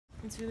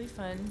It's really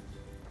fun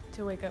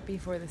to wake up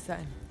before the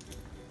sun.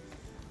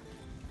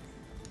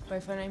 By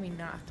fun, I mean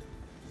not.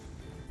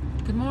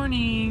 Good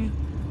morning.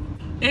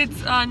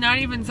 It's not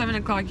even 7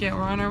 o'clock yet.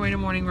 We're on our way to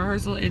morning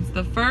rehearsal. It's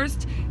the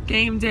first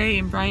game day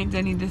in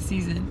Bryant-Denny this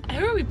season.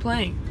 Who are we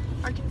playing?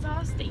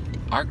 Arkansas State.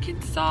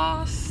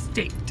 Arkansas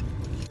State.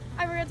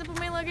 I forgot to put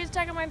my luggage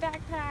tag on my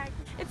backpack.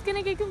 It's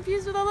gonna get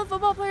confused with all the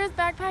football players'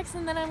 backpacks,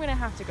 and then I'm gonna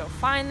have to go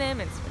find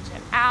them and switch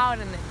it out,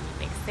 and then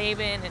meet Nick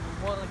Saban, and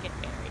we'll get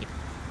married.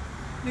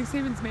 Nick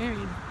Saban's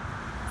married.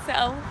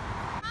 So,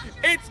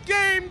 it's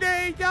game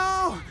day,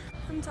 y'all!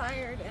 I'm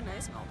tired and I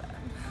smell bad.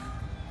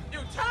 You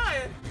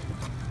tired?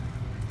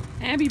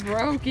 Abby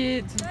broke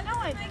it. I know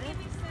I didn't.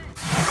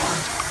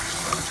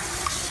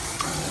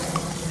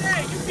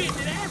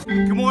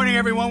 Good morning,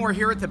 everyone. We're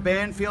here at the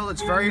band field.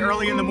 It's very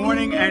early in the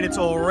morning, and it's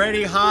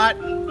already hot,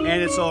 and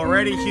it's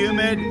already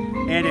humid,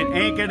 and it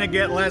ain't gonna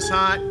get less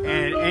hot, and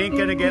it ain't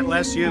gonna get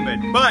less humid.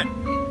 But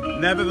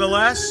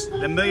nevertheless,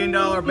 the $1 Million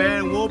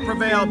Band will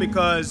prevail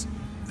because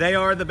they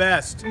are the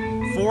best.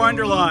 4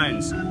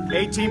 underlines,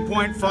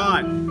 18-point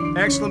font,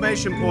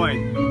 exclamation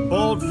point,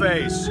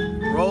 boldface,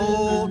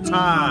 roll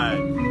tide.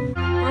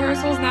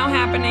 Rehearsal's now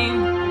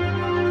happening.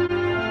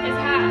 It's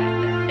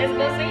hot. It's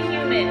mostly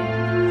humid.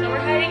 So we're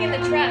hiding in the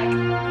truck.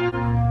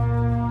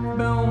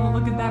 Boom,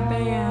 look at that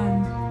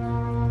band.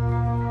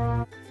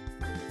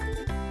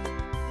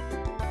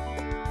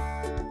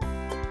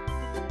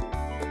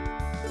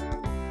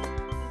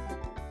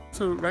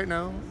 So right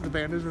now, the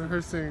band is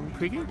rehearsing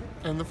cricket,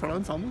 and the front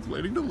ensemble's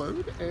waiting to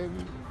load,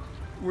 and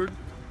we're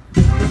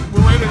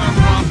waiting on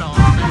the bomb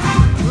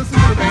dollars. Listen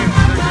to the band,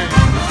 they're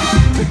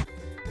great.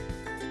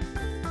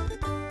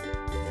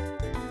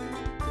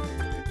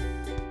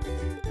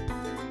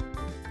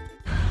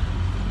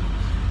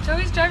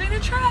 Joey's driving the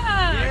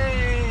truck.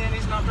 Yay, and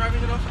he's not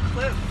driving it off a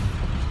cliff.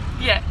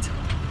 Yet.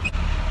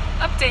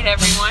 Update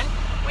everyone.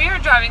 We are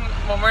driving,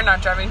 well we're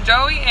not driving,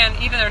 Joey and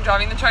Eden are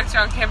driving the trucks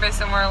around campus,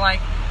 and we're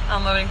like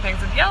unloading things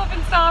at the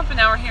Elephant Stomp, and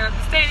now we're here at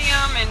the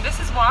stadium, and this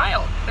is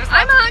wild.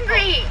 I'm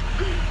hungry.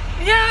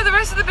 Yeah, the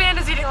rest of the band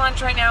is eating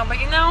lunch right now, but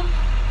you know,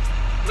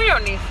 we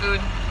don't need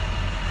food.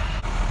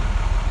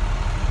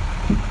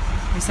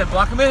 He said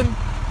block him in,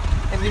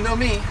 and you know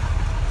me.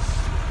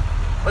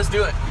 Let's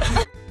do it.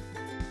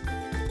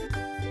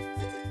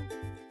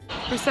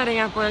 We're setting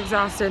up, we're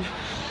exhausted.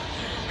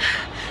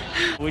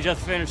 We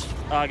just finished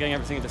getting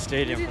everything at the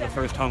stadium for the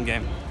first home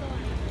game.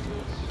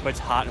 But it's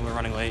hot and we're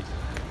running late.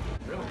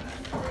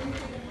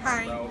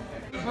 Hi.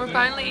 We're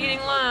finally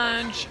eating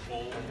lunch.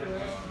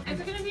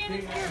 It's gonna be an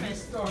experiment.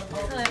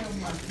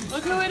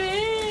 Look who it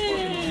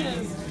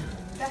is!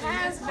 The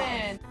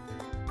has-been.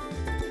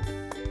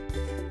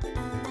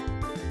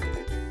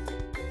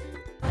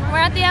 We're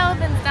at the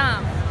Elephant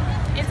Stomp.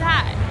 It's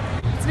hot.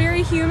 It's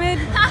very humid.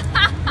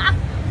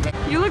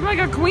 You look like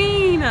a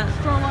queen.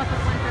 Stroll up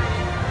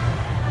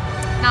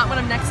with Not when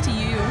I'm next to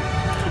you.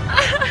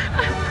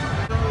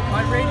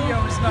 My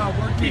radio is not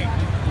working.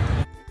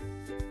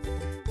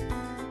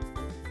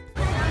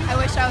 I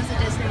wish I was at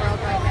Disney World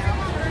right now.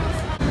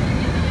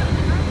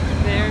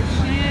 There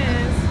she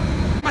is.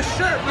 My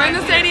shirt. We're in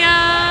the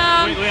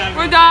stadium. Wait,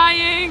 We're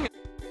dying.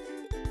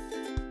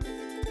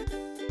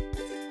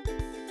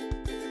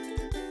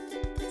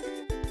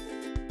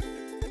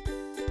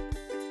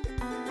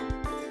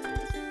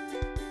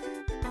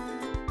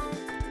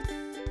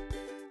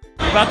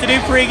 About to do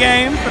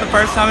pregame for the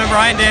first time in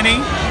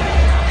Bryant-Denny.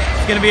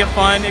 It's gonna be a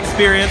fun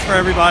experience for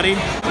everybody.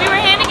 We were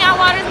handing out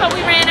waters, but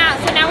we ran out,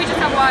 so now we just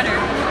have water.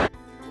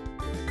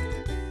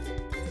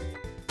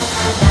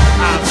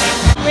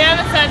 We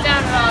haven't sat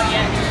down at all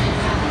yet.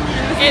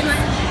 It's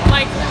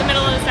like the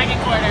middle of the second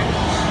quarter.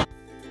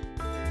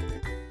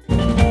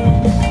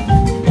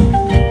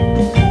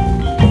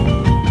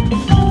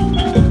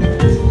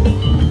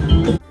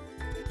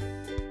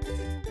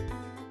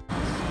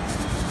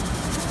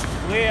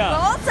 Leah.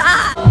 Roll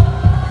Tide!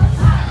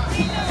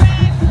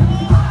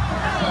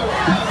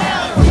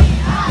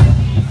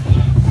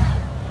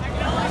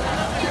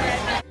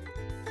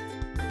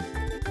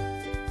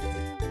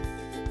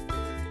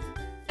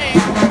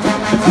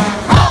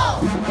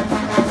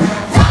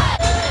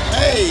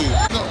 Hey,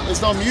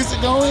 is no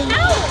music going?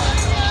 No!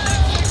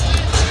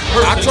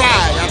 I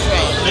tried.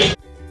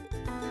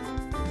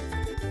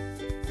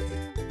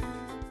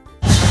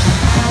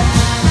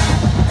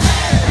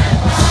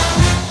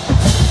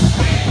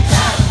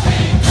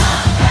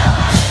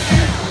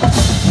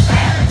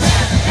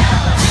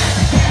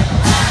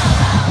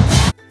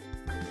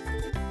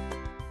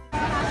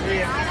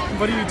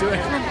 What are you doing?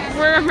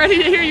 We're ready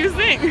to hear you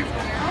sing.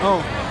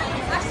 Oh.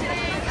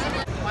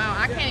 Wow,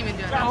 I can't even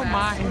do it. Oh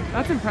my,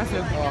 that's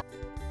impressive.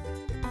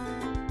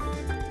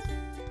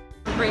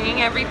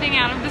 Bringing everything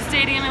out of the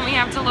stadium, and we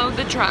have to load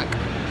the truck.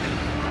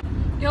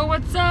 Yo,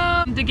 what's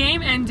up? The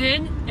game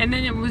ended, and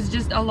then it was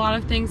just a lot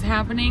of things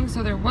happening,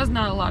 so there was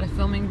not a lot of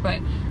filming,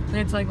 but then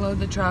it's like load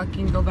the truck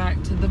and go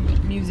back to the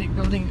music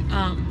building.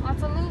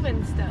 Lots of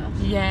moving stuff.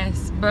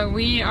 Yes, but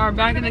we are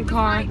back in the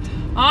car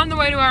on the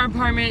way to our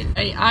apartment.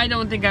 I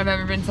don't think I've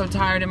ever been so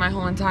tired in my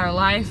whole entire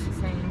life.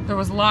 Same. There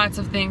was lots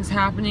of things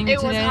happening It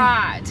today. was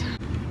hot.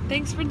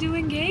 Thanks for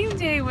doing game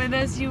day with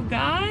us, you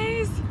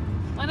guys.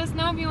 Let us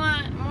know if you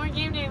want more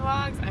game day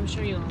vlogs. I'm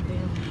sure you all do.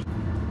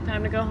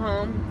 Time to go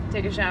home,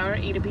 take a shower,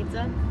 eat a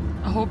pizza.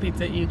 A whole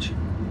pizza each.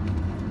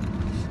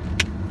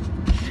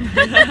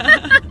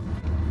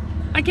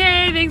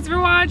 Okay, thanks for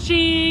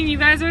watching. You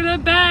guys are the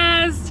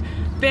best.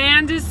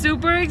 Band is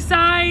super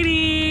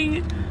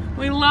exciting.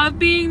 We love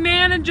being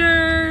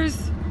managers.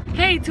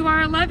 Hey, to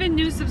our 11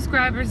 new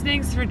subscribers,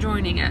 thanks for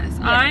joining us. Yes.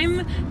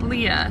 I'm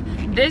Leah.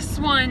 This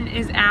one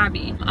is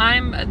Abbey.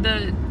 I'm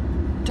the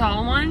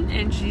tall one,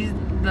 and she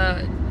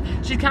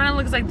kind of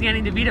looks like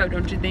Danny DeVito,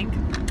 don't you think?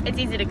 It's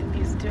easy to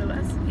confuse the two of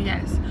us.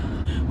 Yes.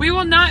 We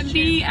will not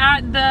be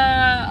at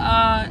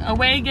the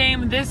away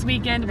game this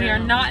weekend. No. We are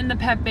not in the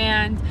pep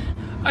band.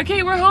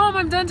 Okay, we're home.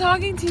 I'm done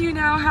talking to you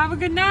now. Have a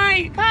good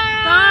night. Bye.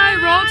 Bye.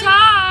 Roll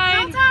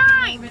Tide. Roll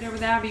Tide. Elevator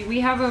with Abby.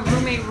 We have a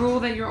roommate rule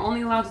that you're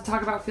only allowed to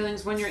talk about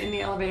feelings when you're in the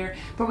elevator,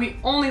 but we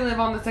only live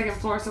on the second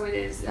floor, so it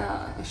is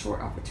a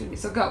short opportunity.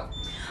 So go.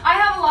 I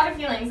have a lot of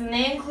feelings, and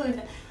they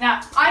include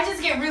that I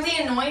just get really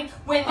annoyed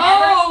whenever.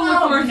 Oh,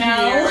 look, we're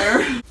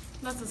here.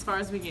 That's as far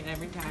as we get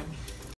every time.